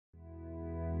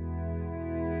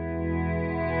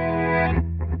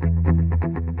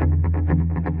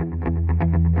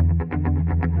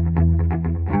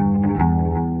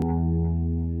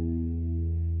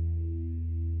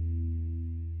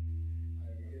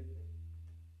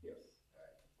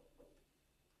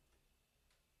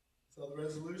So the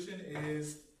resolution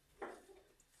is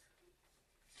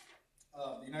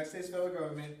the United States federal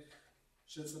government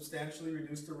should substantially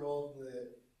reduce the role of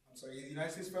the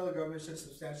United States federal government should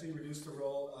substantially reduce the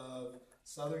role of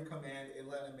Southern Command in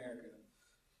Latin America.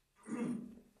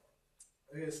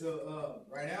 Okay, so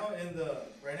right now in the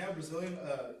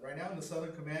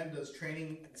Southern Command does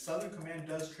training. Southern Command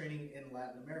does training in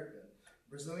Latin America.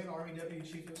 Brazilian Army Deputy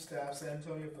Chief of Staff, San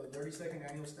Antonio, for the 32nd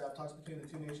Annual Staff Talks between the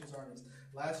two nations' armies.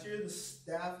 Last year, the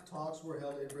staff talks were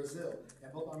held in Brazil,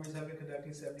 and both armies have been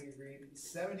conducting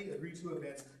 70 agreed-to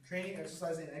events, training,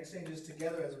 exercising, and exchanges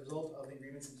together as a result of the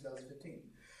agreements in 2015.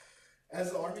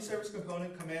 As the Army Service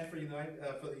Component Command for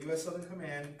the U.S. Southern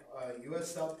Command,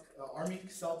 Army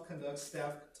South conducts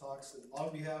staff talks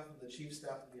on behalf of the Chief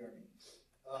Staff of the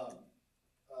Army.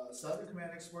 Southern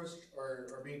Command experts are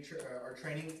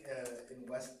training in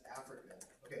West Africa.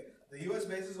 Okay, the U.S.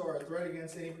 bases are a threat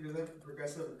against any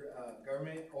progressive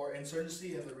government or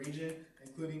insurgency in the region,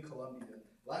 including Colombia.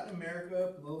 Latin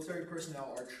America military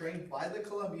personnel are trained by the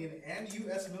Colombian and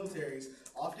U.S. militaries,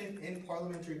 often in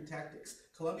parliamentary tactics.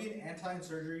 Colombian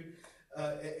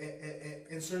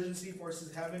insurgency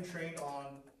forces have been trained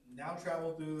on now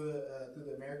travel through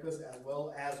the Americas as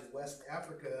well as West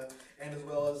Africa, and as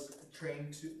well as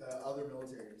trained to other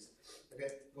militaries. Okay,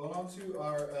 going on to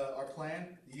our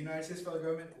plan. The United States federal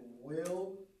government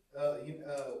will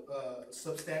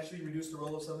substantially reduce the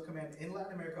role of Southern Command in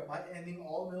Latin America by ending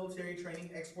all military training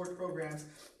export programs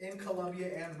in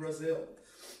Colombia and Brazil.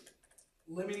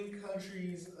 Limiting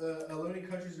countries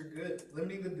are good.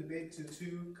 Limiting the debate to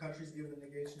 2 countries give the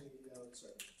negation.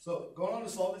 So going on to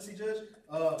solvency, Judge.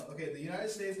 Okay, the United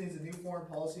States needs a new foreign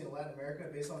policy in Latin America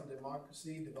based on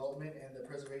democracy, development, and the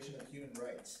preservation of human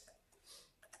rights.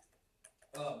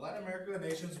 Latin America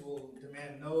nations will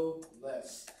demand no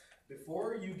less.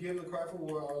 Before you give the cry for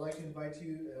war, I would like to invite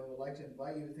you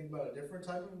to think about a different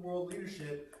type of world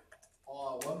leadership,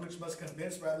 one which must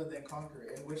convince rather than conquer,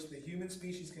 in which the human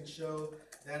species can show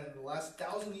that in the last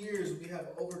 1,000 years we have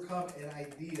overcome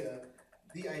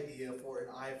the idea for an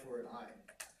eye for an eye.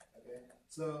 Okay,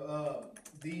 so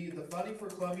the funding for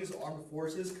Colombia's armed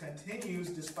forces continues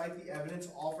despite the evidence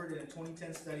offered in a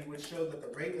 2010 study which showed that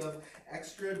the rate of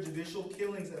extrajudicial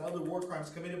killings and other war crimes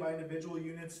committed by individual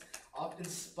units often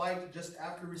spiked just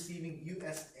after receiving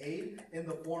U.S. aid in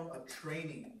the form of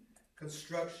training,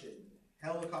 construction,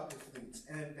 helicopter fleets,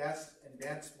 and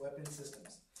advanced weapon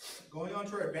systems. Going on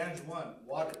to our advantage 1,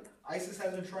 water. ISIS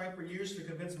has been trying for years to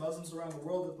convince Muslims around the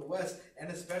world that the West, and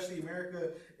especially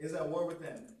America, is at war with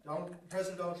them.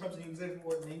 President Donald Trump's new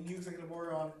executive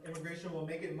order on immigration will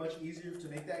make it much easier to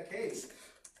make that case.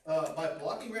 By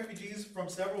blocking refugees from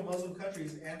several Muslim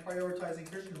countries and prioritizing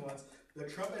Christian ones, the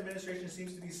Trump administration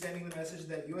seems to be sending the message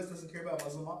that U.S. doesn't care about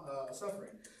Muslim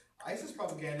suffering. ISIS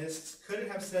propagandists couldn't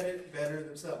have said it better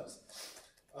themselves.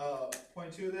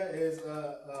 Point 2 of that is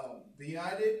the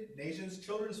United Nations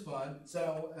Children's Fund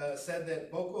said that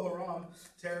Boko Haram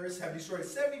terrorists have destroyed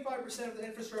 75% of the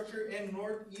infrastructure in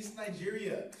northeast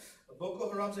Nigeria. Boko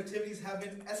Haram's activities have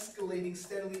been escalating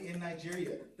steadily in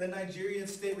Nigeria. The Nigerian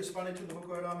state responded to the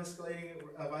Boko Haram escalating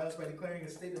violence by declaring a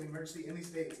state of emergency in these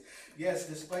states. Yes,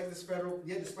 despite the federal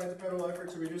effort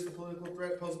to reduce the political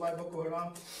threat posed by Boko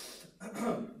Haram,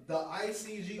 the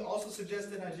ICG also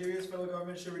suggested Nigeria's federal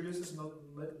government should reduce its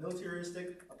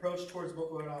militaristic approach towards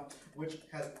Boko Haram, which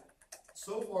has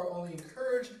so far only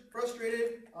encouraged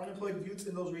frustrated, unemployed youths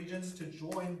in those regions to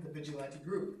join the vigilante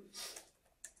group.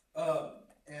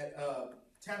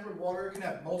 Tampered water can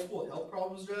have multiple health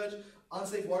problems, Judge.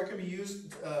 Unsafe water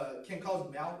can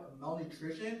cause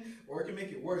malnutrition, or it can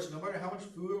make it worse. No matter how much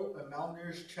food a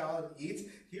malnourished child eats,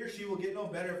 he or she will get no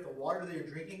better if the water they are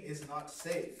drinking is not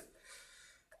safe.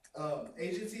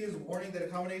 Agency is warning that a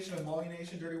combination of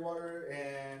malnutrition, dirty water,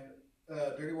 and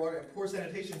poor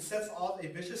sanitation sets off a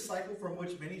vicious cycle from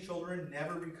which many children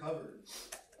never recover.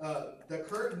 The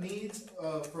current needs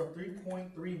from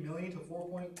 3.3 million to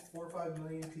 4.45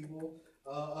 million people,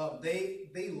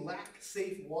 they lack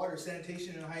safe water,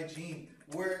 sanitation, and hygiene,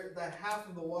 where the half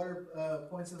of the water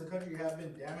points in the country have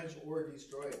been damaged or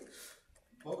destroyed.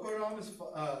 The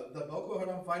Boko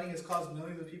Haram fighting has caused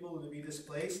millions of people to be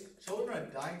displaced. Children are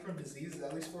dying from diseases,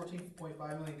 at least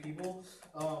 14.5 million people.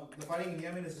 The fighting in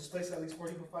Yemen has displaced at least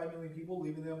 14.5 million people,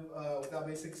 leaving them without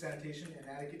basic sanitation and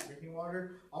adequate drinking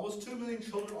water. Almost 2 million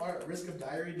children are at risk of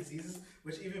diarrhea diseases,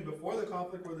 which even before the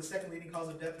conflict were the second leading cause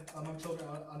of death among children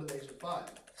under the age of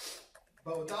 5.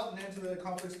 But without an end to the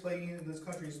conflicts plaguing those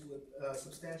countries with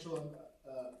substantial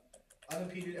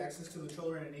unimpeded access to the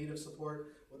children in need of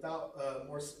support, without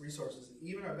more resources,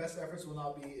 even our best efforts will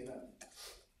not be enough.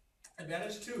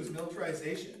 Advantage 2 is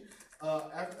militarization.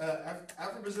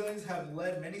 Afro-Brazilians have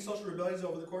led many social rebellions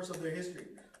over the course of their history.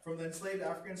 From the enslaved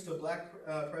Africans to the Black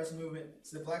press movement,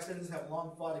 the Black citizens have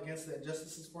long fought against the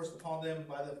injustices forced upon them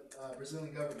by the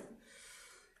Brazilian government.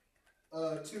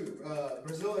 2.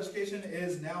 Brazil education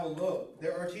is now low.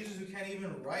 There are teachers who can't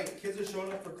even write. Kids are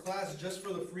showing up for class just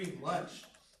for the free lunch.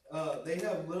 They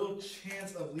have little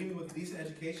chance of leaving with a decent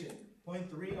education.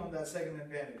 Point 3 on that second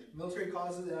advantage. Military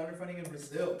causes and underfunding in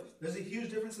Brazil. There's a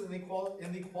huge difference in the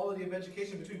quality of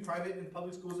education between private and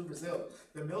public schools in Brazil.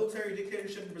 The military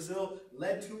dictatorship in Brazil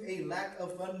led to a lack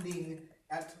of funding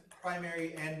at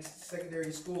primary and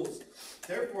secondary schools.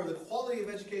 Therefore, the quality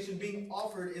of education being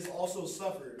offered is also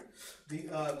suffered.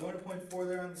 Going to point 4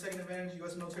 there on the second advantage,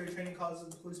 U.S. military training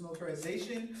causes police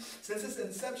militarization. Since its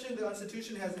inception, the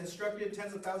Constitution has instructed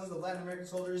tens of thousands of Latin American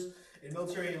soldiers in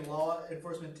military and law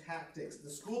enforcement tactics. The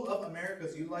School of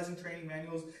Americas, utilizing training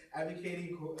manuals,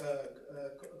 advocating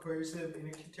coercive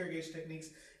interrogation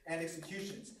techniques and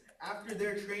executions. After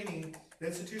their training, the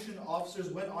institution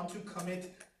officers went on to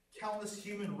commit countless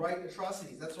human rights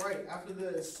atrocities. That's right. After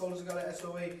the soldiers got an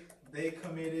SOA, they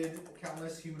committed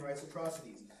countless human rights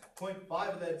atrocities. Point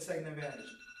 5 of that second advantage.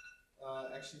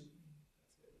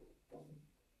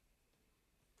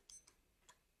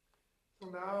 So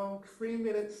now 3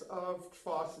 minutes of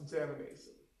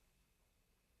cross-examination.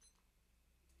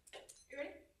 You ready?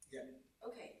 Yeah.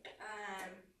 Okay.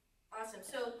 Awesome.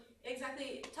 So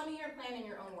exactly, tell me your plan in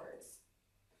your own words.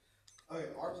 Okay,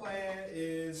 our plan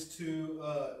is to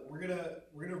we're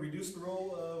gonna reduce the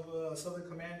role of Southern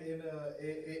Command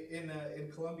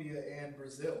in Colombia and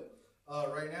Brazil.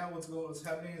 Right now, what's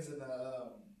happening is in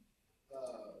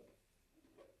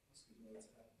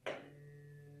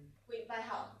Wait, by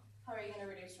how? How are you going to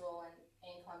reduce role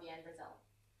in Colombia and Brazil?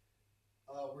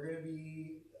 We're going to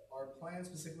be, our plan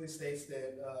specifically states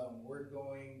that we're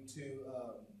going to,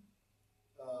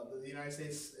 the United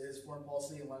States is foreign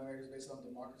policy and Latin America is based on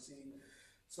democracy.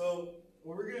 So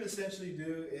what we're going to essentially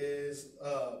do is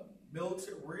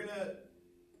we're going to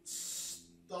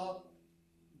stop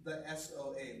the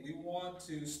SOA. We want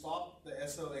to stop the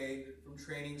SOA from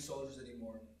training soldiers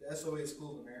anymore. The SOA is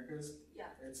School of Americas.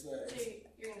 Yeah. So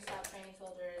you're going to stop training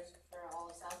soldiers for all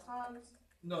of SOUTHCOMs?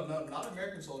 No, not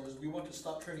American soldiers. We want to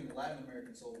stop training Latin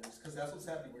American soldiers because that's what's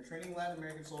happening. We're training Latin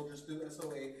American soldiers through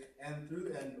SOA, and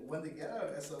when they get out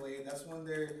of SOA, that's when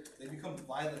they become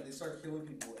violent. They start killing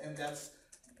people, and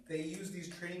they use these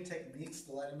training techniques.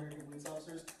 The Latin American police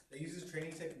officers, they use these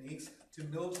training techniques to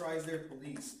militarize their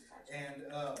police, and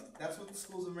that's what the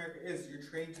Schools of America is. You're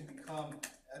trained to become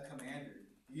a commander.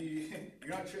 You're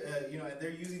not, and they're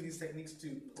using these techniques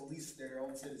to police their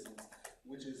own citizens,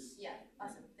 which is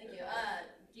awesome. Thank you.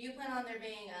 Do you plan on there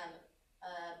being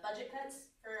budget cuts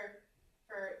for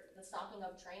the stopping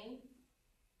of training?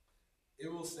 It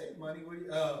will save money.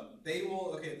 They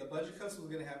will. Okay, the budget cuts was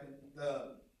going to happen.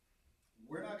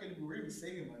 We're going to be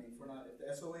saving money if we're not. If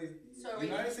the SOA, the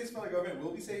United States federal government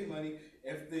will be saving money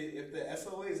if the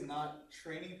SOA is not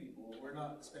training people. We're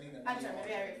not spending that money. I'm sorry,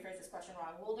 maybe I rephrased this question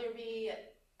wrong. Will there be?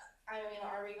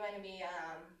 Are we going to be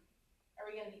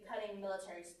cutting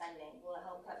military spending? Will it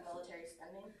help cut military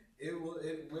spending? It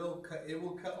will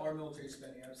cut our military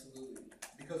spending, absolutely,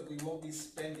 because we won't be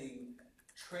spending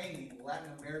training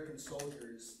Latin American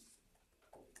soldiers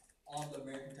on the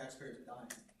American taxpayers' dime.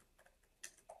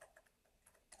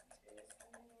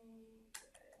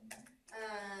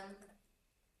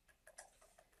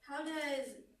 How does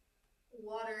the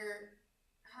water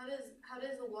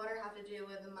have to do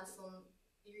with the Muslim?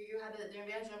 You had the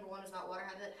advantage number one is about water.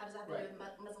 How does that have to do with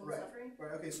Muslim suffering?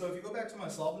 Right. Okay. So if you go back to my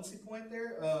solvency point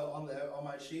there on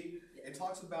my sheet, it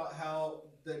talks about how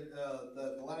the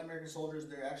Latin American soldiers,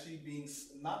 they're actually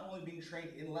not only being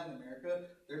trained in Latin America,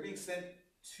 they're being sent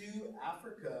to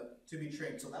Africa to be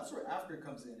trained. So that's where Africa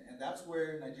comes in, and that's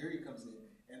where Nigeria comes in,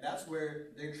 and that's where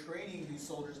they're training these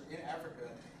soldiers in Africa.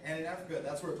 And in Africa,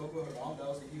 that's where Boko Haram, that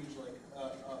was a huge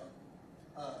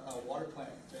water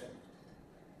plant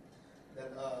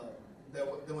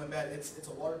that went bad. It's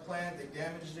a water plant. They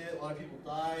damaged it. A lot of people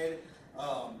died.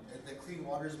 The clean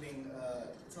water is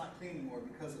it's not clean anymore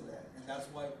because of that, and that's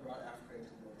why it brought Africa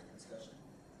into the discussion.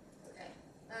 Okay.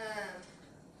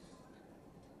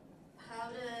 How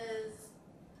does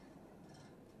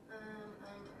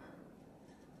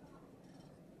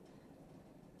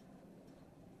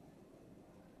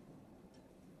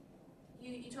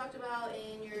you talked about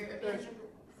in your advantage.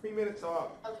 3 minutes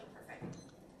off. Okay, perfect.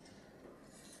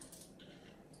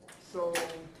 So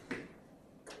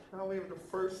now we have the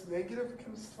first negative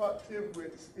constructive,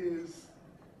 which is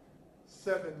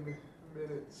 7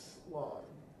 minutes long.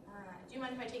 Do you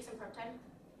mind if I take some prep time?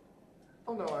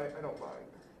 Oh no, I don't mind.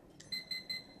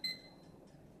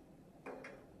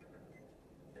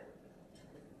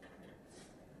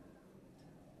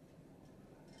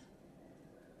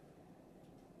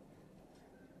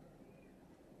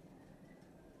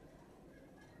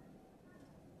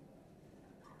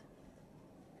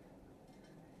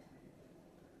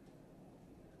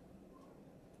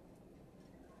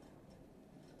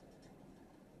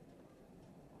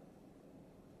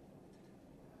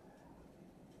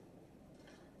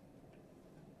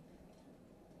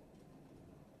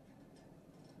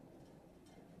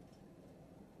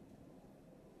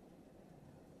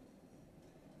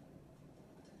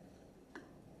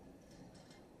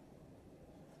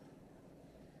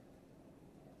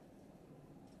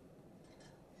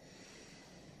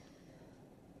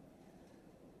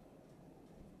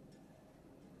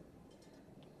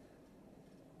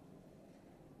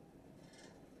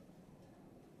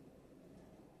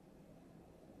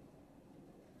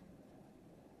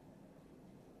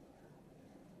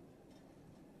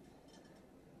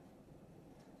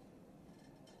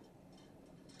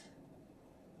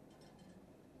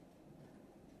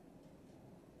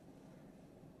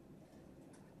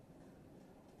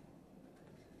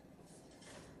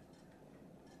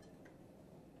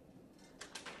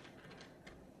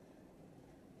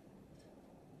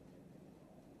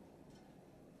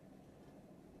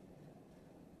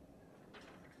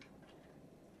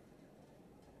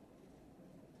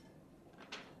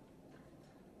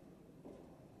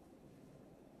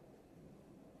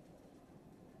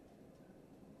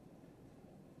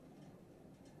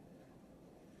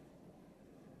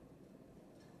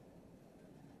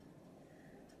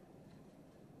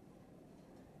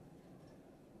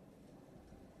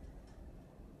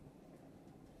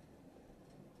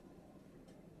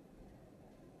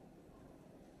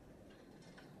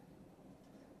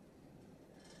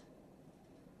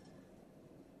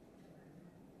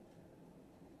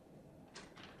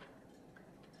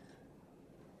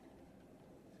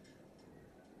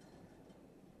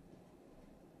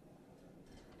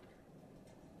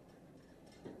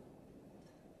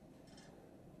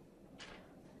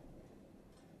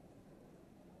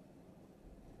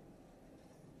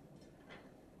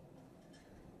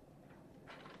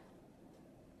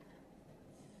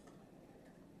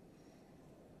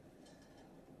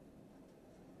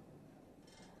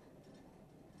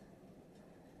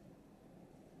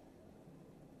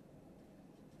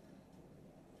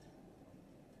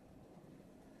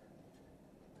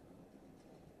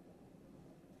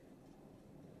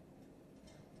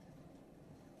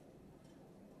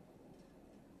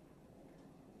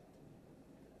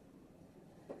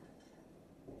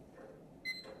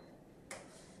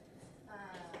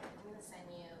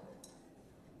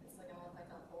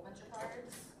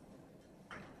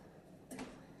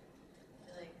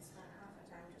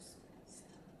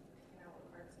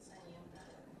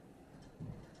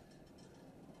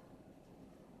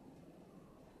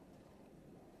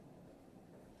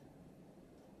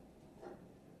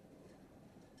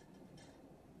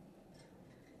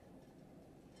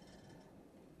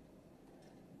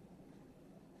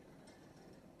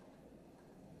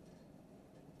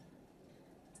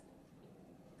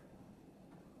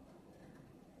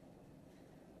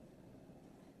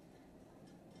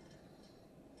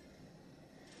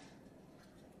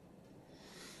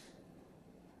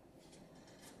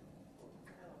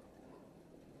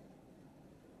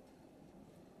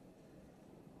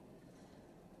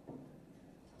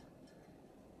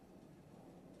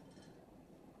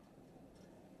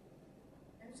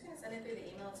 just gonna send it through the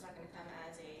email. It's not gonna come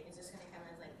as it's just gonna come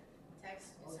as like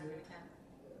text. It's not gonna come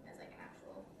as like an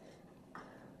actual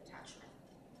attachment.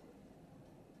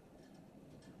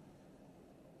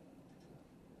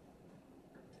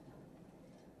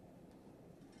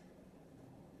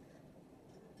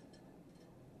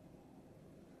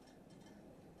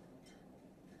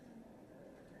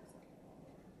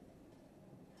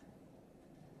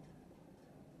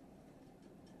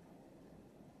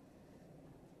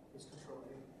 It's Control A.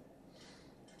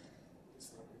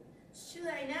 It's not really. It's too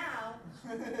late now.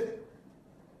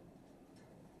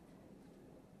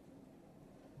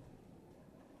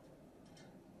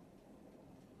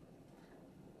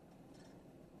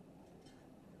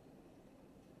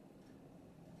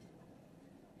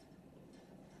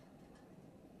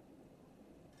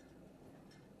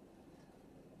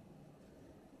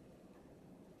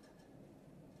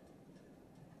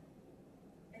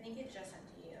 I think it just sent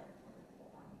to you.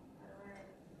 Hold on. How do I?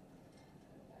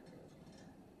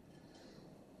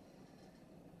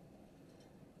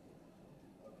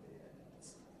 Okay, yeah.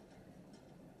 It's-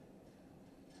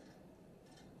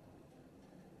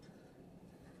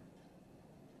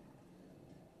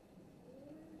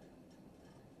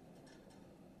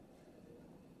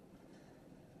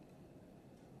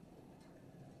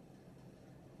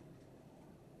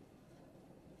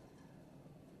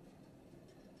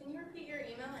 Can you repeat your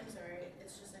email? I'm sorry.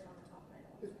 It's just like on the top of my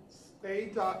head.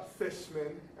 It's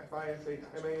a.fishman,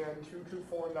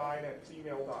 FISHMAN2249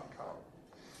 @gmail.com.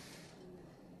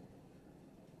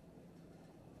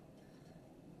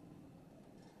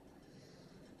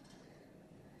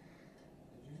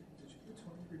 Did you put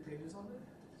 23 pages on there?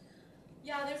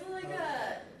 Yeah, there's like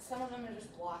some of them are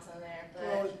just blocks on there, but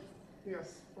Well,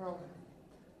 yes, well,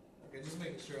 Okay, just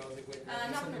making sure. I was like, wait. I'm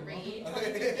not gonna something read wrong?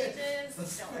 22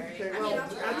 pages. Don't worry. okay, I mean, well, I'll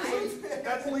try.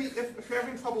 actually, if you're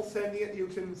having trouble sending it, you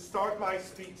can start my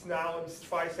speech now and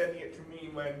try sending it to me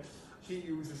when he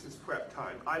uses his prep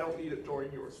time. I don't need it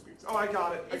during your speech. Oh, I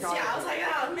got it, I It's, got yeah, it. I was like,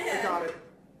 oh man. I got it,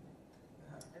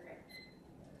 Okay.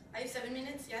 I have 7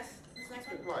 minutes. Yes. This next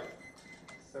one. right.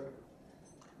 7.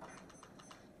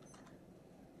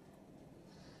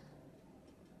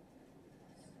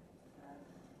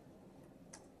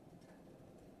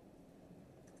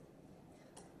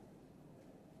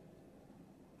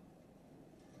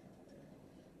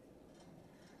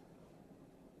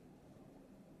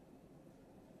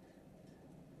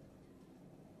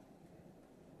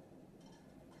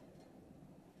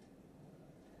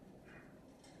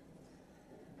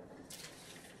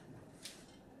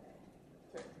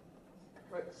 Okay,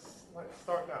 let's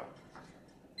start now.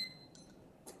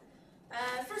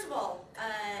 First of all,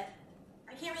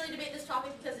 I can't really debate this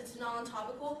topic because it's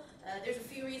non-topical. There's a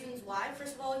few reasons why.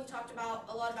 First of all, he talked a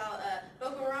lot about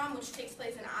Boko Haram, which takes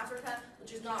place in Africa,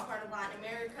 which is not part of Latin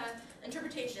America.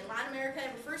 Interpretation. Latin America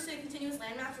refers to a continuous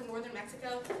landmass from northern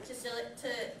Mexico to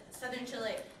southern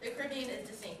Chile. The Caribbean is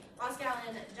distinct. Pascal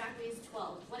and Jacques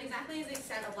 12. What exactly is the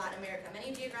extent of Latin America?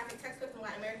 Many geographic textbooks in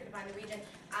Latin America define the region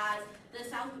as the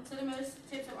southernmost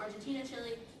tips of Argentina,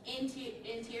 Chile, in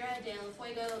Tierra del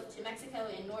Fuego to Mexico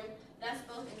in north. Thus,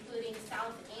 both including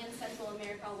South and Central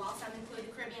America, while some include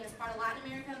the Caribbean as part of Latin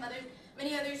America,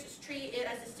 many others treat it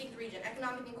as a distinct region.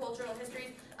 Economic and cultural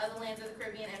histories of the lands of the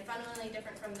Caribbean and fundamentally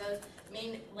different from those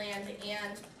mainland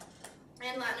and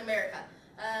Latin America.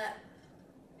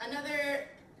 Another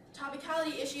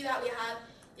topicality issue that we have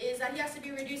is that he has to be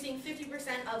reducing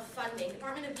 50% of funding.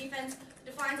 Department of Defense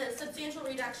defines a substantial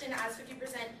reduction as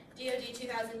 50% DoD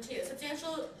 2002.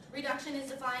 Substantial reduction is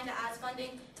defined as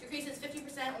funding decreases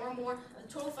 50% or more of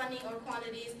the total funding or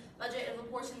quantities budget of a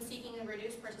portion seeking a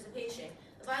reduced participation.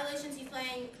 The violations he's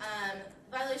playing,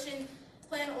 violation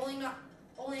plan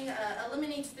only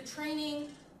eliminates the training,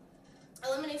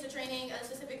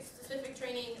 specific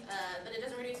training, but it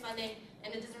doesn't reduce funding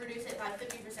and it doesn't reduce it by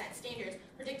 50%. Standards,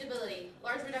 predictability.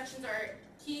 Large reductions are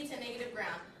key to negative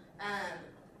ground.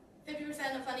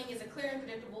 50% of funding is a clear and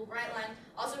predictable bright line.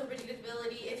 Also for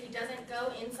predictability, if he doesn't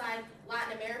go inside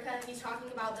Latin America, he's talking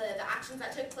about the actions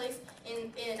that took place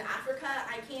in Africa.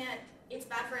 It's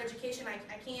bad for education. I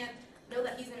can't know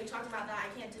that he's going to be talking about that. I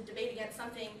can't debate against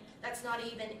something that's not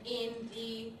even in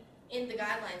the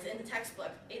guidelines, in the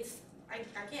textbook. I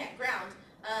can't. Ground.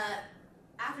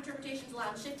 After interpretations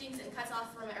allowed shiftings and cuts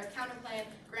off from our counterplan,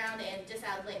 ground, and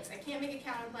disadd links. I can't make a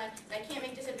counterplan, and I can't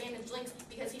make disadvantaged links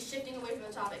because he's shifting away from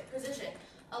the topic. Precision.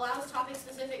 Allows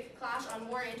topic-specific clash on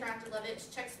more interactive levels,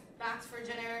 checks backs for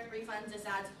generic refunds,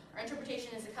 dissadds. Our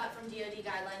interpretation is a cut from DoD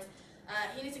guidelines.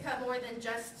 He needs to cut more than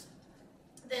just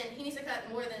the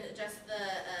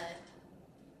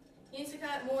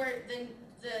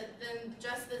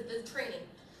training.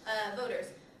 Voters.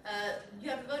 You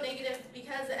have to vote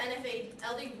because the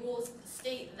NFA-LD rules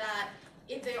state that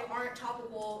if they aren't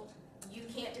topical, you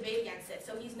can't debate against it.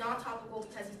 So he's not topical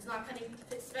because he's not cutting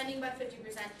spending by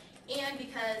 50%, and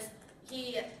because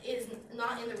he is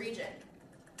not in the region.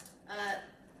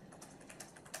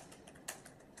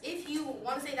 If you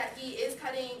want to say that he is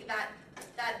cutting, that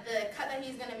the cut that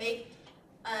he's going to make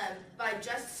by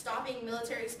just stopping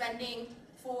military spending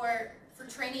for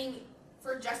training,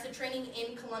 for adjusted training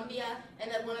in Colombia,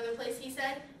 and then one other place he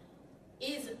said,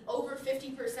 is over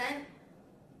 50%,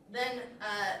 then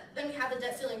we have the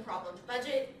debt ceiling problem.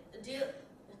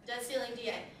 Debt ceiling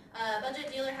DA.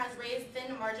 Budget dealer has raised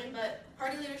thin margin, but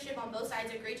party leadership on both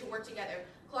sides agreed to work together.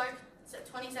 Clark,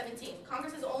 2017.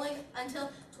 Congress is only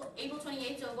until April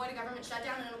 28th to avoid a government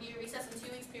shutdown, and it will be a recess in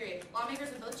 2 weeks period. Lawmakers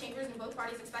in both chambers and both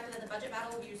parties expected that the budget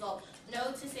battle will be resolved.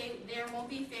 No to say there won't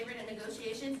be favored in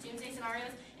negotiations, doomsday scenarios,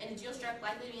 and a deal struck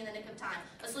likely to be in the nick of time.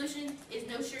 A solution is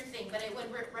no sure thing, but it would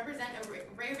represent a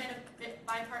rare benefit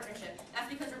by partnership.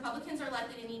 That's because Republicans are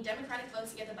likely to need Democratic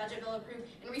votes to get the budget bill approved.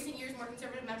 In recent years, more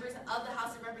conservative members of the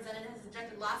House of Representatives have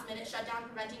rejected last-minute shutdown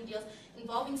preventing deals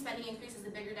involving spending increases the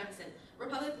bigger deficit.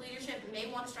 Republican leadership may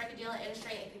want to strike a deal and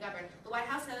straight the government. The White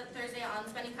House said Thursday on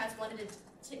spending cuts wanted a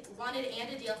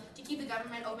deal to keep the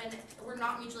government open. We're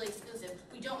not mutually exclusive.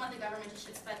 We don't want the government to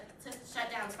shut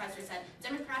down, Spicer said.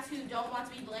 Democrats who don't want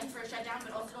to be blamed for a shutdown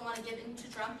but also don't want to give in to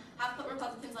Trump have put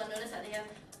Republicans on notice that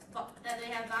they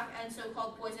have back and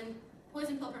so-called poison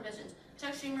pill provisions.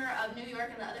 Chuck Schumer of New York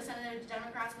and the other Senate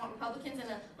Democrats want Republicans in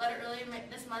a letter earlier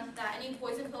this month that any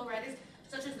poison pill writers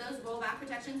such as those rollback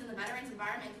protections in the veterans,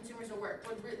 environment, and consumers will work,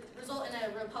 would result in a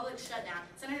Republican shutdown.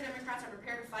 Senator Democrats are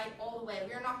prepared to fight all the way.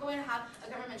 We are not going to have a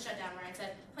government shutdown, Ryan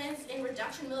said. Plans in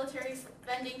reduction military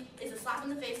spending is a slap in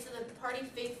the face to the party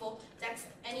faithful that's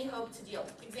any hope to deal.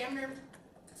 Examiner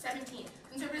 17.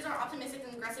 Conservatives are optimistic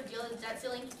an aggressive deal of debt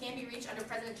ceiling can be reached under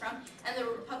President Trump and the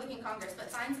Republican Congress,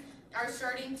 but signs are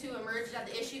starting to emerge that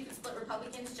the issue could split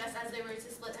Republicans just as they were to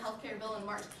split the health care bill in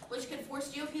March, which could force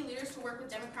GOP leaders to work with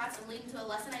Democrats and lead to a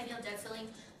less than ideal debt ceiling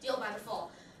deal by the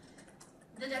fall.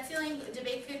 The debt ceiling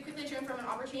debate could quickly turn from an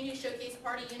opportunity to showcase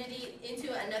party unity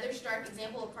into another stark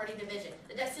example of party division.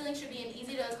 The debt ceiling should be an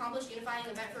easy-to-accomplish unifying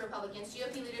event for Republicans.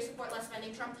 GOP leaders support less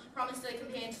spending. Trump promised to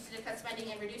campaign to cut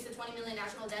spending and reduce the $20 million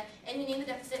national debt, and he named the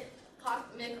deficit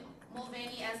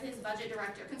Mulvaney as his budget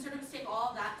director. Conservatives take all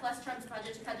of that, plus Trump's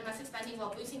budget, to cut domestic spending while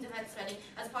boosting defense spending,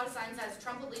 as part of signs that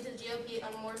Trump will lead to the GOP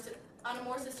on a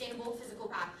more sustainable physical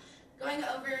path. Going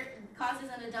over causes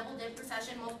in a double-dip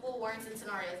recession, multiple warrants and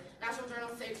scenarios. National Journal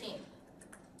 13.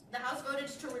 The House voted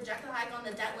to reject the hike on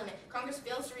the debt limit. Congress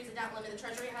fails to raise the debt limit. The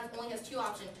Treasury only has two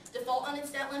options: default on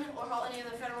its debt limit or halt any of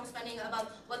the federal spending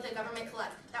above what the government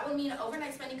collects. That would mean an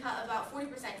overnight spending cut of about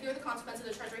 40%. Here are the consequences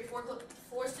of the Treasury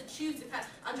forced to choose to cut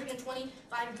 $125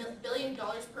 billion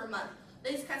per month.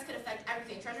 These cuts could affect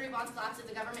everything. Treasury bonds collapse if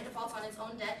the government defaults on its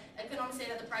own debt. Economists say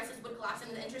that the prices would collapse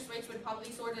and the interest rates would probably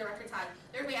soar to a record high.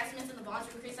 There would be estimates in the bonds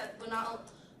increase that would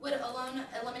alone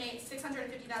eliminate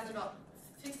 650,000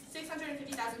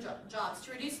 jobs.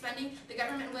 To reduce spending, the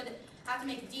government would have to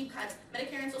make deep cuts.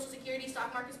 Medicare and Social Security,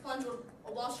 stock markets plunge.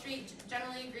 Wall Street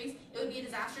generally agrees it would be a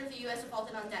disaster if the U.S.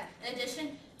 defaulted on debt. In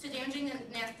addition to damaging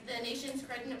the nation's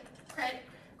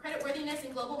creditworthiness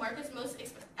in global markets, most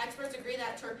experts agree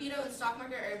that torpedo and stock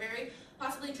market are very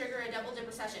possibly trigger a double-dip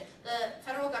recession. The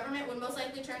federal government would most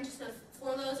likely turn to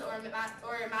furloughs or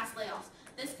mass layoffs.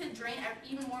 This could drain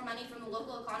even more money from the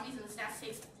local economies and the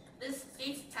state's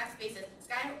tax basis.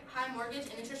 Sky-high mortgage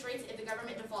and interest rates if the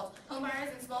government defaults.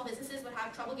 Homebuyers and small businesses would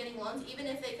have trouble getting loans even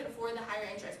if they could afford the higher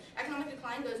interest. Economic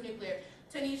decline goes nuclear.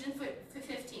 Tunisian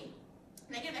 15.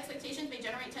 Negative expectations may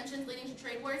generate tensions leading to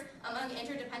trade wars among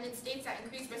interdependent states that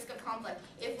increase risk of conflict.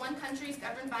 If one country is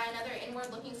governed by another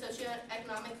inward-looking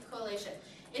socioeconomic coalition.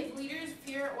 If leaders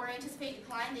fear or anticipate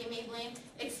decline, they may blame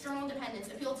external dependence,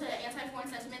 appeal to anti-foreign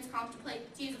sentiments,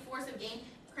 contemplate to use a force of gain,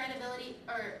 credibility,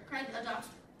 or adopt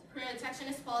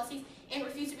protectionist policies, and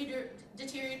refuse to be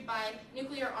deterred by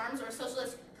nuclear arms or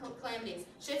socialist calamities.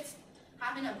 Shifts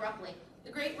happen abruptly.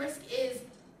 The great risk is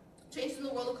changes in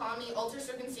the world economy, alter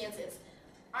circumstances.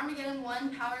 Armageddon,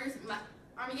 one powers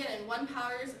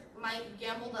might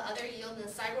gamble, the other yield in a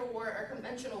cyber war or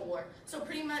conventional war. So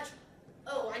pretty much,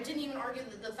 I didn't even argue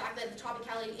the fact that the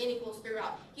topicality equals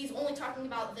throughout. He's only talking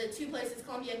about the two places,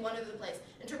 Colombia and one other place.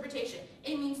 Interpretation,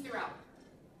 it means throughout.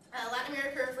 Latin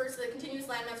America refers to the continuous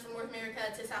landmass from North America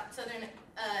to southern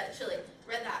Chile.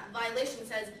 Read that. Violation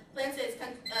says, plan says,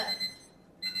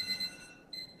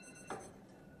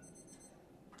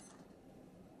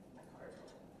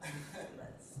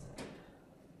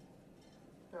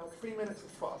 Now 3 minutes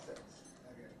of process.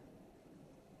 Okay.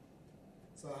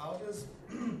 So how does,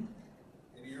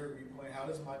 how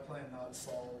does my plan not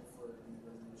solve for the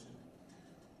resolution?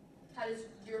 How does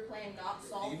your plan not Do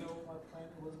solve? you know my plan?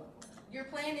 What is my plan? Your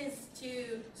plan is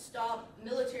to stop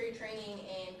military training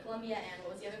in Colombia and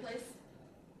what was the other place?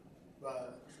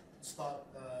 Stop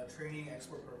training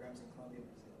export programs in Colombia.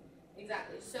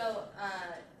 Exactly. So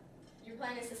your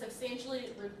plan is to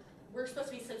we're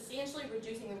supposed to be substantially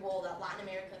reducing the role that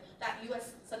that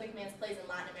U.S. Southern Command plays in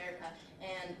Latin America,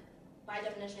 and by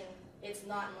definition, it's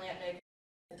not in Latin America.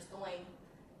 It's going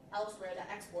elsewhere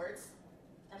to exports.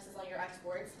 Emphasis on your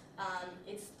exports. I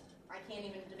can't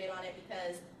even debate on it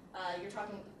because you're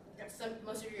talking.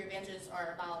 Most of your advantages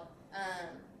are about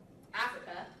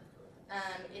Africa.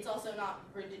 It's also not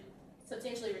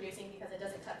substantially reducing because it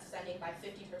doesn't cut spending by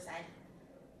 50%.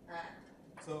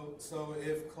 So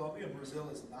if Colombia and Brazil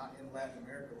is not in Latin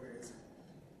America, where is it?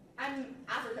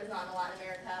 Africa's not in Latin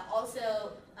America.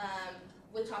 Also,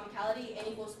 with topicality, N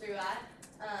equals through at.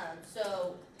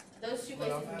 So those two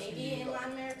places may be in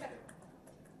Latin America.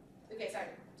 Okay, sorry.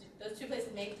 Those two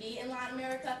places may be in Latin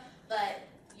America, but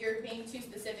you're being too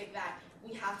specific that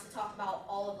we have to talk about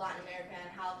all of Latin America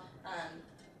and how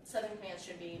Southern Command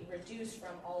should be reduced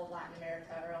from all of Latin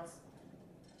America, or else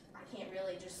I can't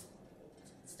really just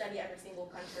study every single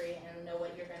country and know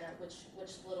what you're gonna, which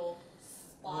little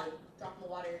spot, drop in the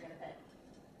water you're gonna pick.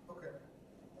 Okay.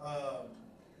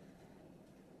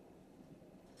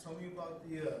 Tell me about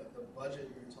the budget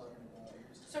you were talking about.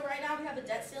 So right now we have a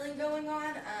debt ceiling going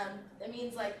on. That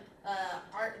means like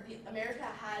America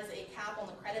has a cap on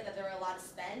the credit that they're allowed to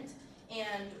spend,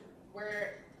 and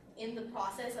we're in the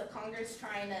process of Congress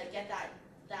trying to get that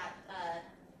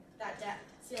debt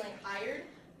ceiling higher,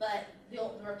 but the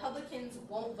Republicans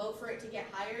won't vote for it to get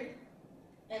higher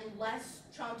unless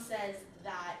Trump says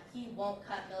that he won't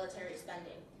cut military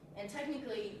spending. And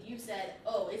technically, you said,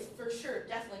 oh, it's for sure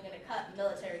definitely going to cut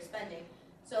military spending.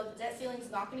 So the debt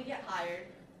ceiling's not going to get higher.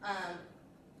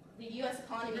 The U.S.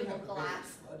 economy will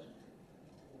collapse.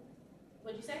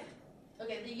 What'd you say?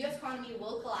 Okay, the U.S. economy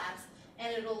will collapse,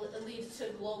 and it'll lead to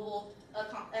global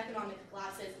economic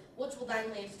collapses, which will then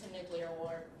lead to nuclear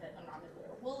war. Not nuclear.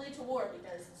 Will lead to war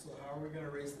because. So how are we going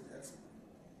to raise the debt ceiling?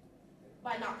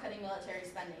 By not cutting military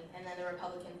spending, and then the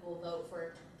Republicans will vote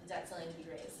for the debt ceiling to be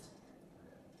raised.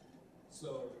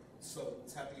 So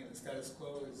what's happening in the status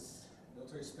quo is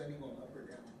military spending going up or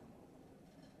down?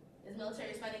 Is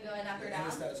military spending going up or In down?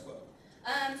 the status quo.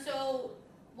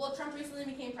 Well, Trump recently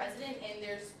became president, and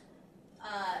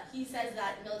he says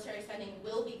that military spending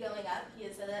will be going up. He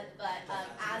has said that, but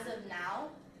as of now,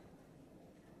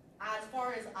 as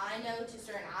far as I know, to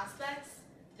certain aspects,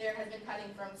 there has been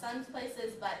cutting from some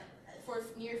places, but for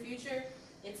near future,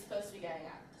 it's supposed to be going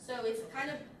up. So it's kind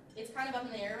of up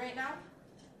in the air right now.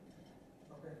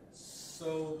 Okay.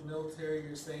 So military,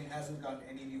 you're saying, hasn't gotten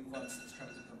any new funds since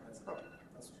Trump has become president.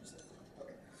 That's what you said.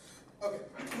 Okay.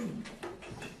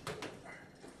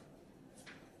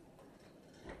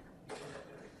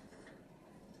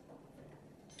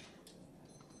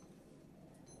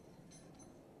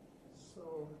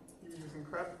 So you're using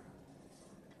prep?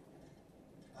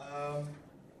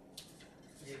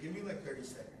 Yeah, give me like 30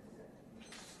 seconds.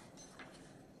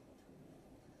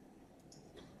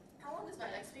 How long is my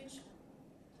next speech?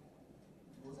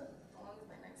 What was that? How long is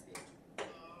my next speech?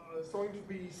 It's going to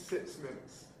be 6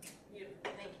 minutes. Beautiful.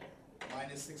 Thank you.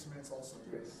 Mine is 6 minutes also.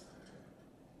 Yes.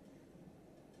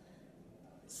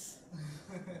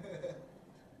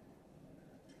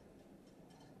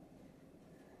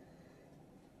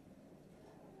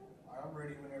 I'm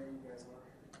ready whenever you guys are.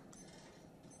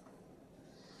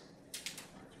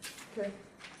 Okay.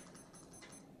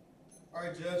 All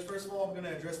right, Judge. First of all, I'm going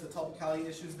to address the topicality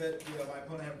issues that my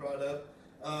opponent had brought up.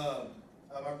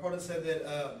 My opponent said that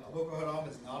Boko Haram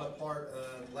is not a part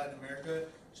of Latin America.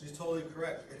 She's totally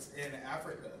correct. It's in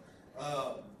Africa.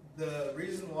 The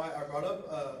reason why I brought up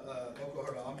Boko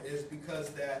Haram is because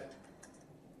that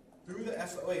through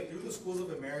the Schools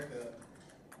of America,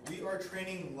 we are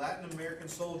training Latin American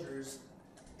soldiers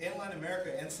in Latin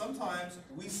America, and sometimes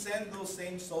we send those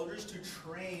same soldiers to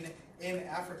train in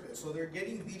Africa. So they're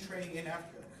getting the training in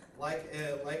Africa, like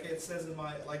it says in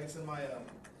my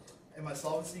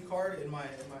solvency card, in my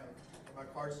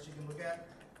cards that you can look at.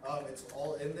 It's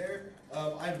all in there.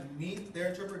 I meet their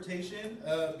interpretation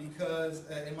because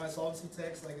in my solvency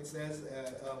text, like it says,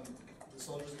 the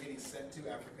soldiers are getting sent to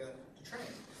Africa to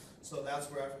train. So that's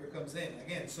where Africa comes in.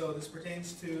 Again, so this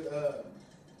pertains to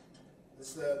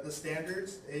the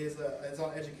standards is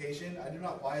on education. I do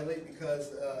not violate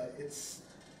because it's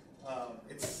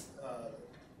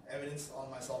evidence on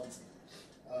my solvency.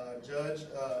 Judge,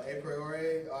 a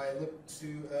priori, I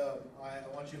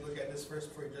want you to look at this first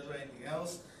before you judge on anything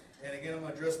else. And again, I'm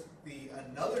going to address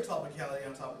another topicality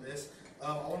on top of this.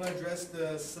 I want to address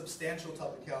the substantial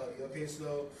topicality. Okay,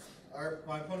 so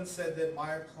my opponent said that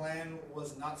my plan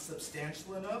was not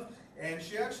substantial enough, and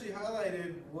she actually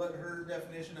highlighted what her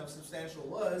definition of substantial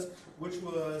was, which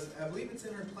was, I believe it's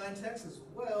in her plan text as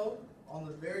well, on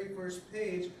the very first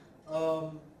page.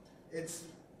 It's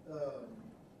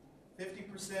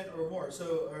 50% or more.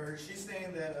 So she's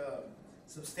saying that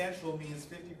substantial means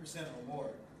 50% or more.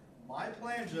 My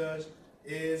plan, Judge,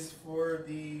 is for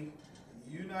the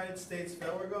United States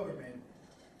federal government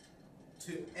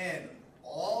to end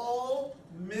all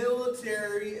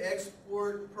military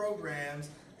export programs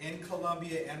in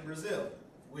Colombia and Brazil,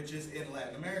 which is in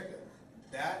Latin America.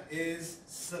 That is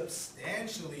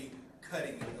substantially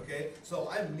cutting it, okay? So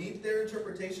I meet their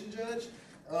interpretation, Judge,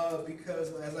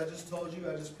 because as I just told you,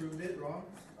 I just proved it wrong.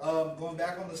 Going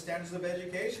back on the standards of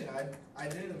education, I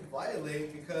didn't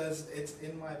violate because it's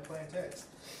in my plan text,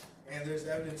 and there's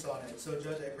evidence on it. So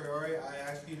Judge, a priori, I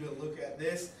ask you to look at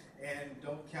this and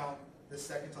don't count the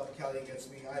second topicality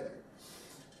against me either.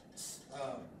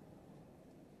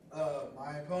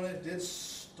 My opponent did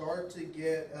start to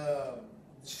get,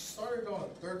 she started on a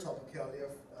third topicality.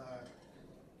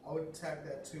 I would attack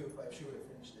that too if she would have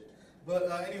finished it. But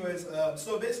anyways,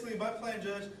 so basically my plan,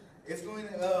 Judge, is going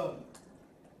to,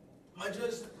 my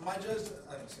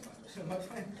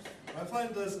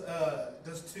plan does a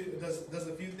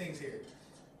few things here.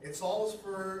 It solves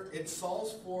for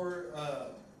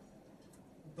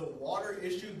the water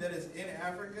issue that is in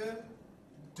Africa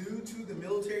due to the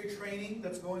military training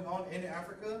that's going on in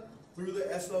Africa through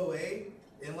the SOA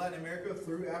in Latin America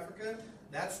through Africa.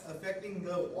 That's affecting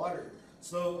the water.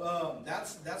 So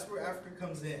that's where Africa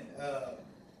comes in.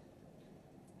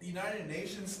 The United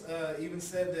Nations even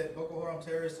said that Boko Haram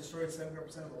terrorists destroyed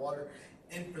 75% of the water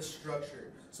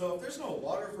infrastructure. So if there's no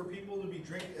water for people to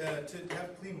to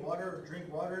have clean water or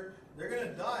drink water, they're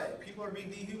gonna die. People are being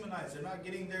dehumanized. They're not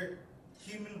getting their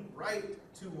human right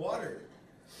to water.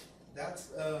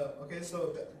 That's okay.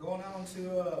 So going on to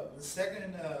the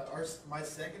second, my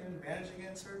second advantage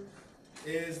against her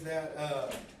is that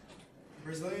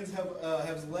Brazilians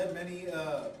have led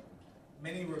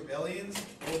many rebellions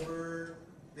over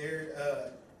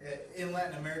their in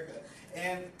Latin America,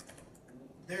 and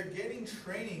they're getting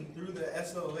training through the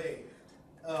SOA.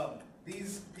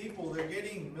 These people, they're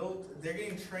getting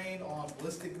trained on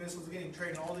ballistic missiles, they're getting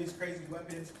trained on all these crazy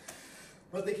weapons,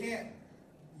 but they can't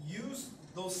use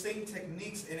those same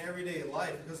techniques in everyday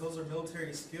life because those are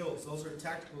military skills, those are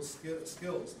tactical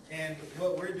skills. And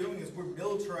what we're doing is we're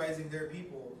militarizing their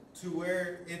people to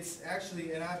where it's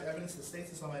actually, and I have evidence that states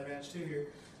this on my advantage too here,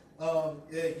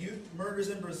 youth murders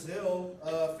in Brazil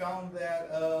found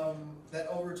that that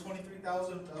over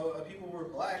 23,000 people were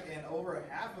black, and over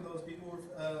half of those people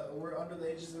were under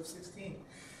the ages of 16.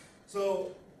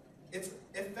 So it's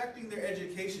affecting their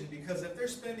education, because if they're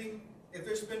spending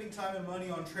time and money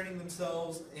on training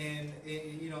themselves in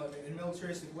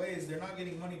militaristic ways, they're not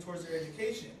getting money towards their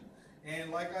education.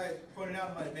 And like I pointed out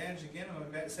in my advantage again, on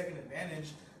my second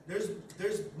advantage,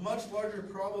 there's much larger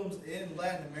problems in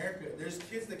Latin America. There's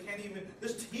kids that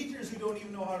there's teachers who don't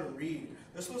even know how to read.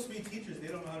 They're supposed to be teachers, they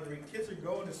don't know how to read. Kids are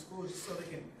going to school just so they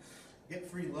can get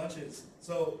free lunches.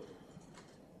 So,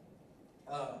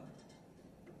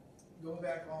 going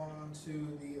back on to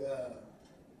the,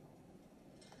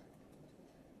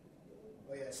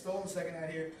 still on the second ad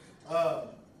here.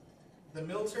 The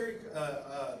military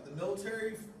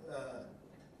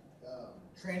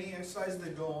training exercises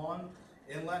that go on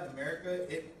in Latin America,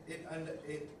 it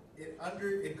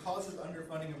causes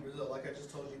underfunding in Brazil, like I just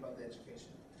told you about the education.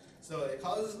 So it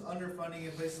causes underfunding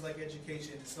in places like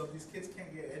education. So if these kids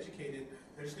can't get educated,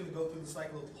 they're just going to go through the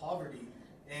cycle of poverty.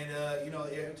 And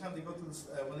every time they go through this,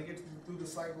 when they get through the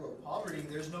cycle of poverty,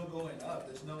 there's no going up.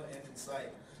 There's no end in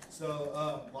sight.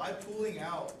 So by pulling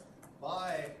out,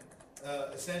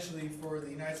 essentially for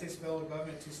the United States federal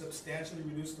government to substantially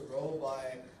reduce the role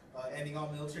by ending all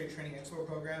military training export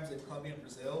programs in Colombia and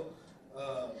Brazil,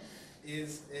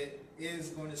 is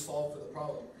going to solve for the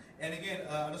problem. And again,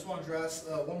 I just want to address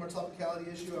one more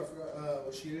topicality issue. I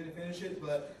forgot, she didn't finish it,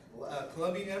 but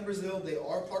Colombia and Brazil, they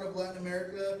are part of Latin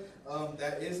America.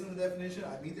 That is in the definition.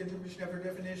 I meet the interpretation of her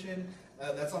definition.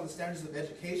 That's on the standards of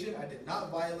education. I did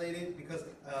not violate it because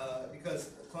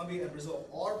Colombia and Brazil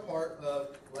are part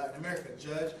of Latin America.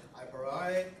 Judge, a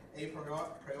priori,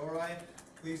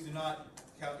 please do not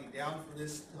count me down for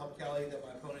this topicality that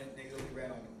my opponent negatively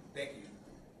ran on me. Thank you.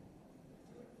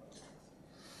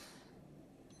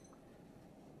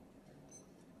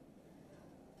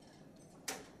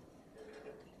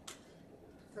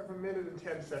 Have a minute and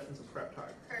 10 seconds of prep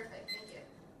time. Perfect, thank you.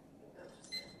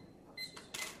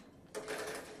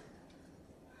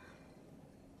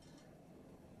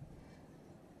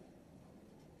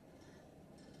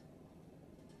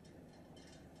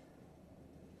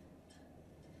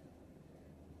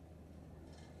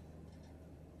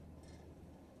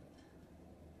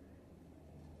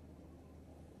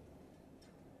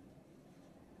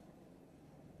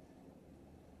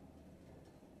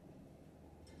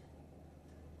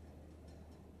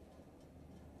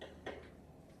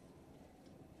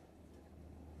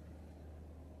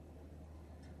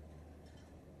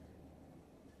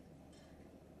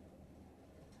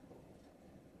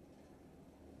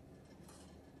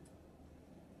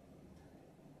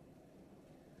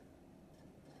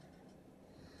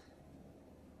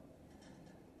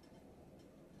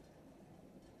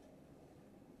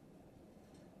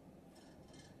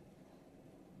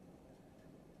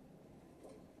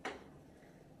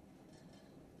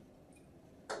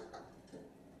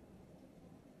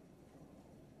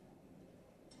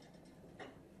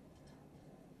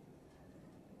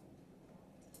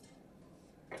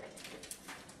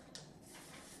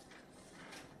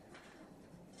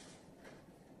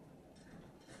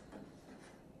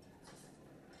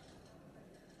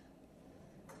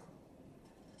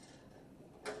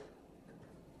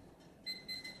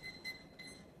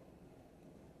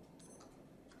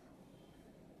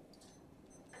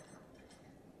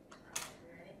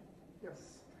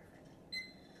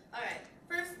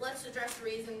 let's address the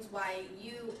reasons why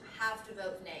you have to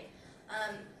vote nay.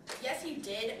 Yes, he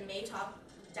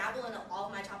dabble in all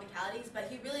of my topicalities, but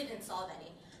he really didn't solve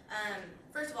any.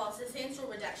 First of all, substantial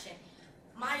reduction.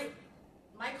 My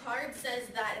card says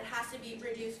that it has to be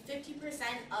reduced 50%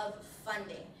 of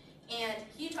funding. And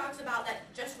he talks about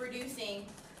that just reducing,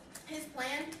 his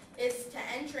plan is to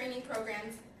end training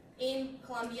programs in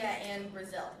Colombia and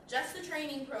Brazil. Just the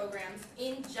training programs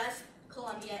in just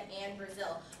Colombia and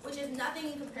Brazil, which is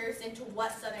nothing in comparison to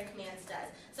what Southern Commands does.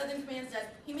 Southern Commands does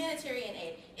humanitarian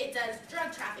aid. It does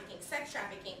drug trafficking, sex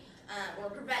trafficking, or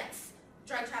prevents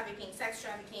drug trafficking, sex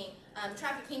trafficking,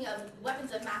 trafficking of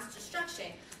weapons of mass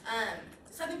destruction.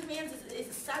 Southern Commands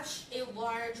is such a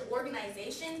large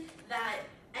organization that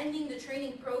ending the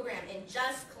training program in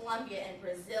just Colombia and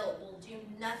Brazil will do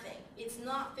nothing. It's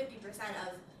not 50%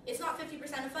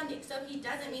 of funding, so he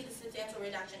doesn't meet the substantial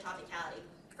reduction topicality.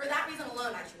 For that reason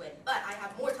alone, I should win, but I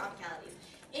have more topicalities.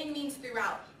 In means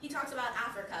throughout, he talks about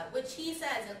Africa, which he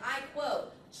says, and I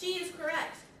quote, "She is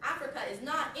correct. Africa is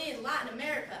not in Latin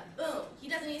America." Boom. He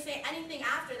doesn't even say anything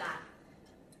after that.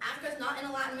 Africa's not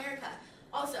in Latin America.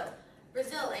 Also,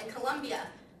 Brazil and Colombia,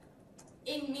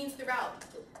 in means throughout.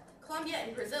 Colombia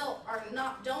and Brazil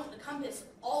don't encompass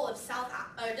all of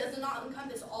does not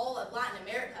encompass all of Latin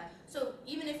America. So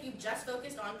even if you just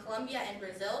focused on Colombia and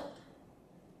Brazil,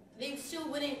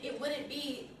 it wouldn't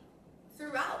be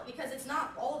throughout, because it's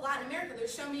not all of Latin America.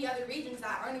 There's so many other regions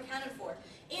that aren't accounted for.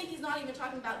 And he's not even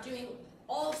talking about doing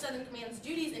all of Southern Command's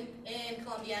duties in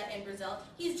Colombia and Brazil.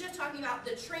 He's just talking about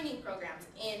the training programs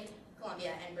in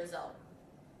Colombia and Brazil.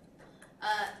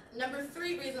 Number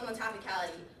 3 reason on the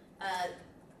topicality.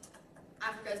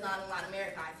 Africa is not in Latin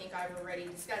America. I think I've already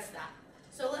discussed that.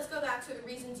 So let's go back to the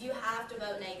reasons you have to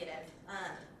vote negative.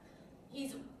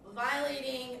 He's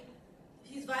violating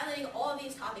all of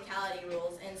these topicality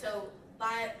rules, and so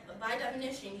by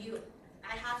definition,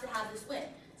 I have to have this win.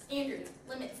 Standards,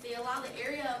 limits, they allow the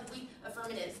area of weak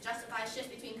affirmatives, justify shifts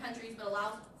between countries, but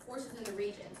allow forces in the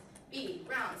regions. B,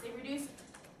 grounds, they reduce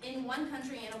in one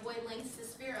country and avoid links to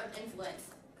sphere of influence.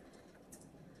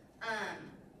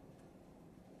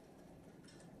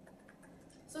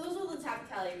 So those are the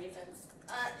topicality reasons.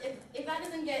 If that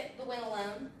doesn't get the win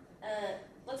alone,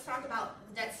 let's talk about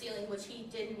the debt ceiling, which he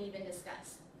didn't even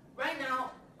discuss. Right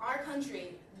now, our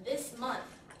country this month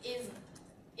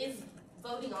is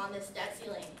voting on this debt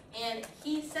ceiling, and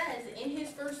he says in his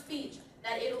first speech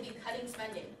that it'll be cutting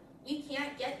spending. We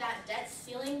can't get that debt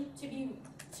ceiling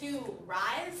to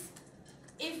rise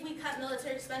if we cut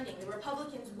military spending. The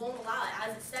Republicans won't allow it,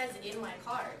 as it says in my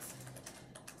cards.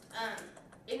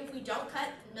 And if we don't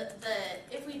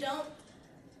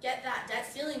get that debt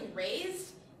ceiling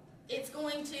raised, it's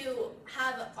going to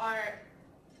have our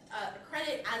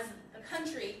credit as a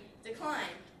country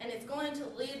decline, and it's going to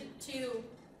lead to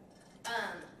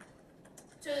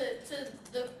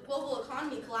the global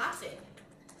economy collapsing.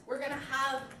 We're going to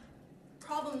have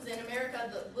problems in America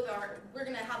we're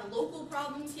going to have local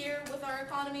problems here with our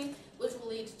economy, which will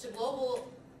lead to global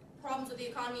problems with the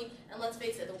economy, and let's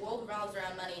face it, the world revolves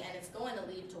around money, and it's going to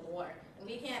lead to war, and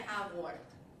we can't have war.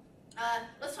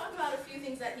 Let's talk about a few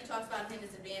things that he talks about in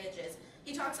his advantages.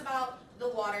 He talks about the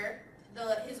water.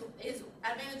 His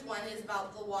advantage 1 is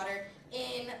about the water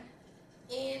in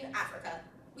Africa.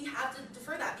 We have to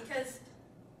defer that because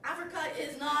Africa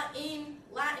is not in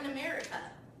Latin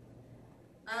America.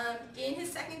 In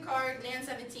his second card, NAN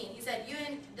 17, he said,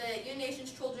 the UN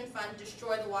Nations Children Fund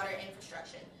destroyed the water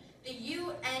infrastructure. The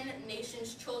UN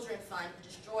Nations Children Fund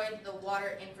destroyed the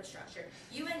water infrastructure.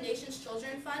 UN Nations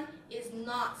Children Fund is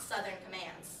not Southern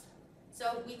Command's,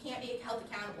 so we can't be held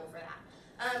accountable for that.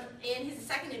 And his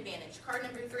second advantage, card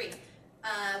number 3,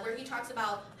 where he talks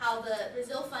about how the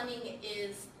Brazil funding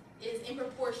is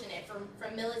disproportionate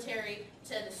from military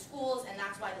to the schools, and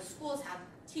that's why the schools have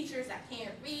teachers that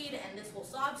can't read, and this whole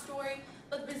sob story.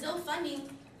 But Brazil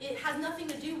funding, it has nothing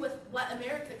to do with what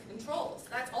America controls.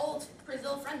 That's all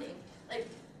Brazil funding. Like,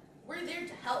 we're there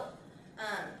to help.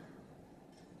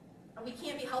 We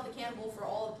can't be held accountable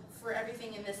for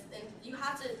everything in this. And you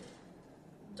have to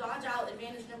dodge out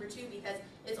advantage number 2 because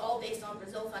it's all based on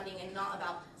Brazil funding and not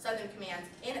about Southern Command.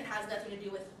 And it has nothing to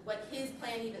do with what his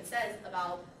plan even says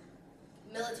about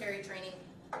military training,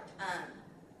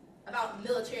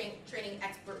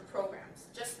 expert programs.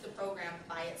 Just the program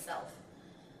by itself.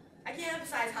 I can't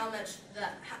emphasize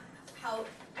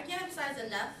I can't emphasize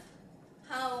enough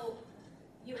how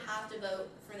you have to vote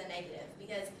for the negative,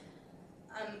 because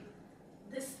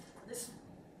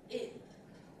it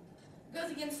goes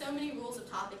against so many rules of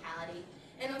topicality,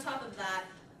 and on top of that,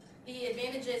 the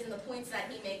advantages and the points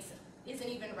that he makes isn't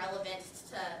even relevant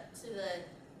to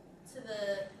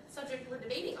the subject we're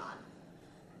debating on.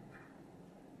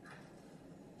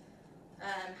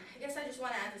 I guess I just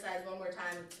want to emphasize one more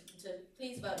time to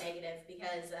please vote negative,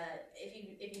 because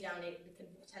if you don't, it could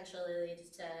potentially lead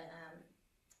to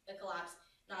a collapse,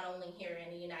 not only here in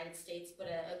the United States, but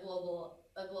a global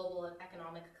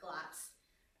economic collapse,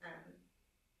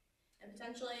 and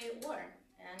potentially war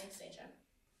and extinction.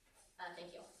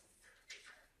 Thank you.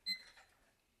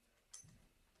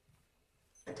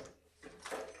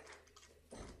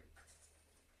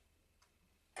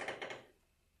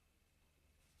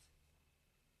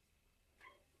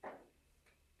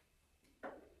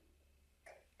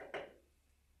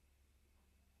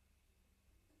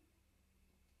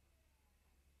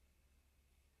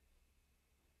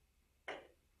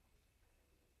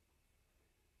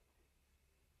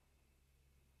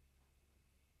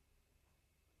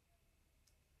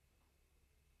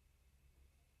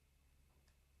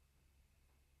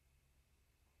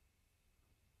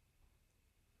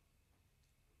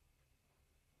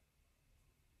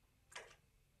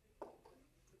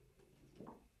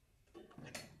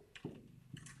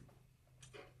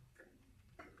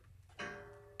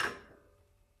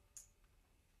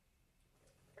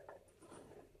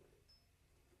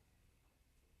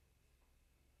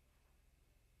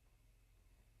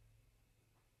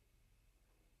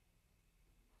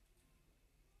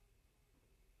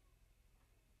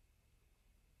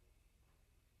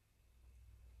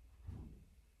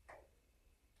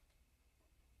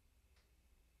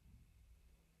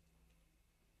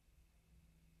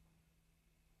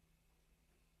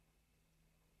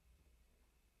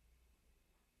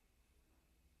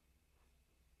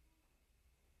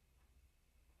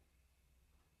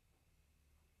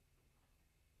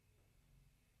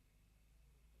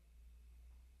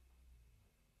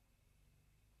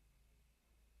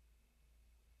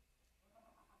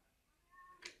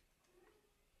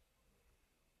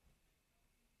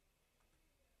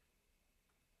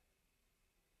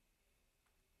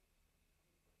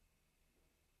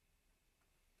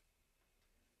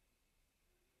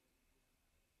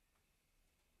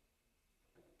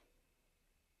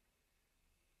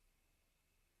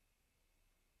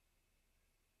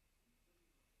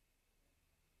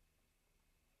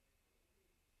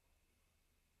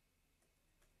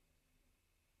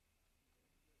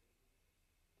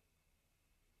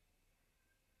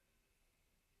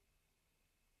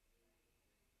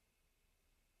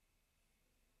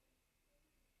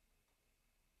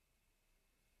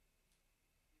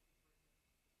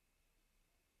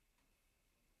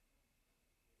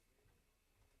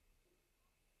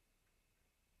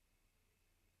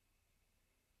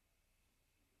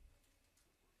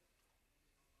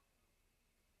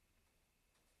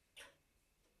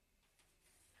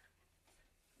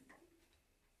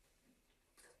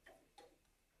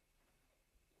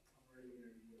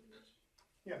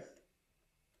 Yes.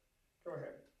 Go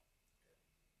ahead.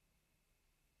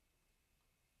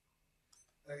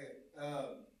 Okay,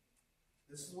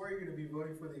 this is where you're going to be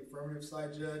voting for the affirmative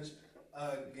side, Judge.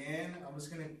 Again, I'm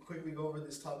just going to quickly go over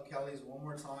this topicalities one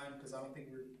more time, because I don't think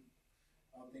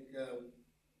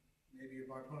maybe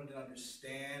my opponent didn't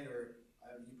understand, or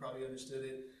you probably understood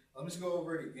it. Let me just go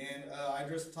over it again. I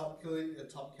addressed the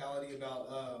topicality about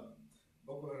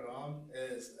Buckband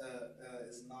is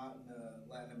not in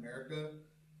Latin America.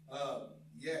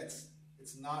 Yeah,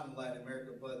 it's not in Latin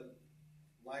America, but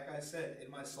like I said,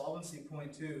 in my solvency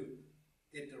point 2,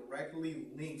 it directly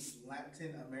links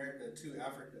Latin America to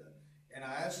Africa. And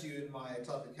I asked you in my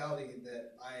topicality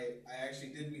that I actually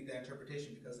did meet that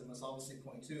interpretation, because in my solvency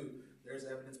point 2, there's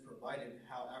evidence provided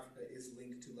how Africa is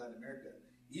linked to Latin America.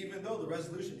 Even though the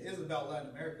resolution is about Latin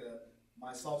America,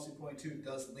 my solvency point 2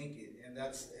 does link it. And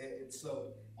that's it.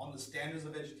 So on the standards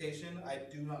of education, I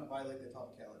do not violate the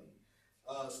topicality.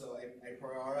 So a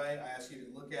priori, I ask you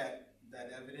to look at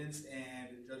that evidence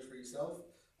and judge for yourself.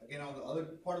 Again, on the other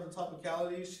part of the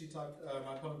topicality,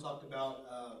 my opponent talked about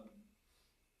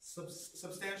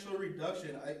substantial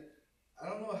reduction. I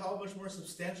don't know how much more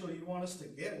substantial you want us to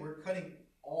get. We're cutting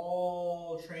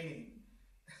all training.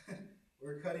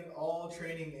 We're cutting all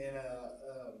training, and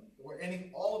we're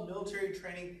ending all military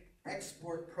training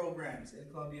export programs in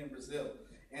Colombia and Brazil.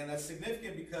 And that's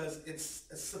significant because it's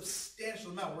a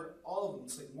substantial amount. All of them.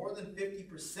 It's like more than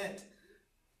 50%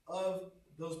 of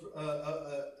those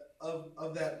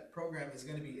of that program is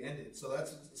going to be ended. So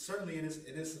that's certainly it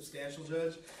is substantial,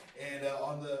 Judge. And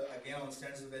on the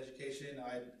standards of education,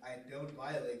 I don't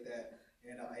violate that,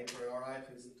 and I priori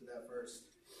please look to that first.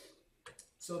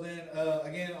 So then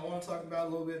again, I want to talk about a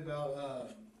little bit about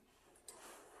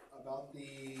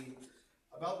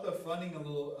the funding, a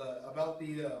little about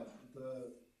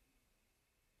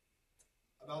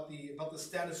the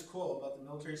status quo, about the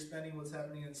military spending, what's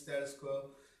happening in the status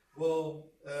quo.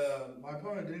 Well, my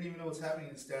opponent didn't even know what's happening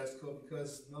in status quo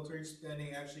because military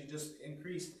spending actually just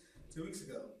increased 2 weeks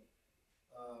ago.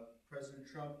 President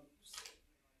Trump,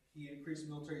 he increased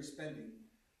military spending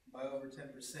by over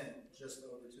 10% just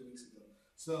over 2 weeks ago.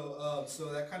 So,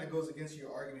 so that kind of goes against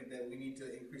your argument that we need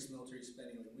to increase military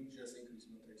spending. Like we just increased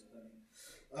military spending.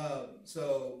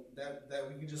 So that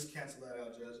we can just cancel that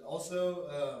out, Judge.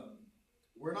 Also,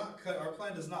 we're not our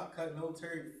plan does not cut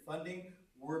military funding.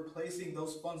 We're placing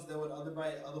those funds that would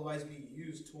otherwise be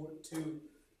used to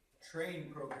train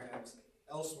programs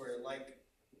elsewhere, like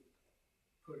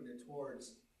putting it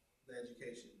towards the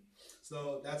education.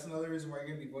 So that's another reason why you're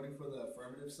going to be voting for the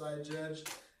affirmative side, Judge.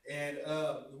 And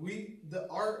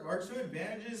our two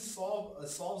advantages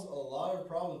solves a lot of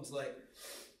problems. Like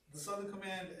the Southern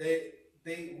Command,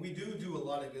 we do a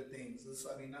lot of good things. The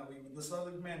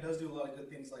Southern Command does do a lot of good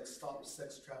things, like stop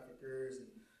sex traffickers and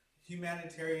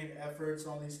humanitarian efforts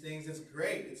on these things. It's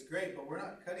great, but we're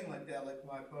not cutting like that, like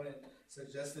my opponent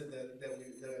suggested that we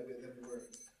were,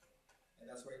 and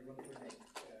that's why you're voting for me.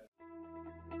 Yeah.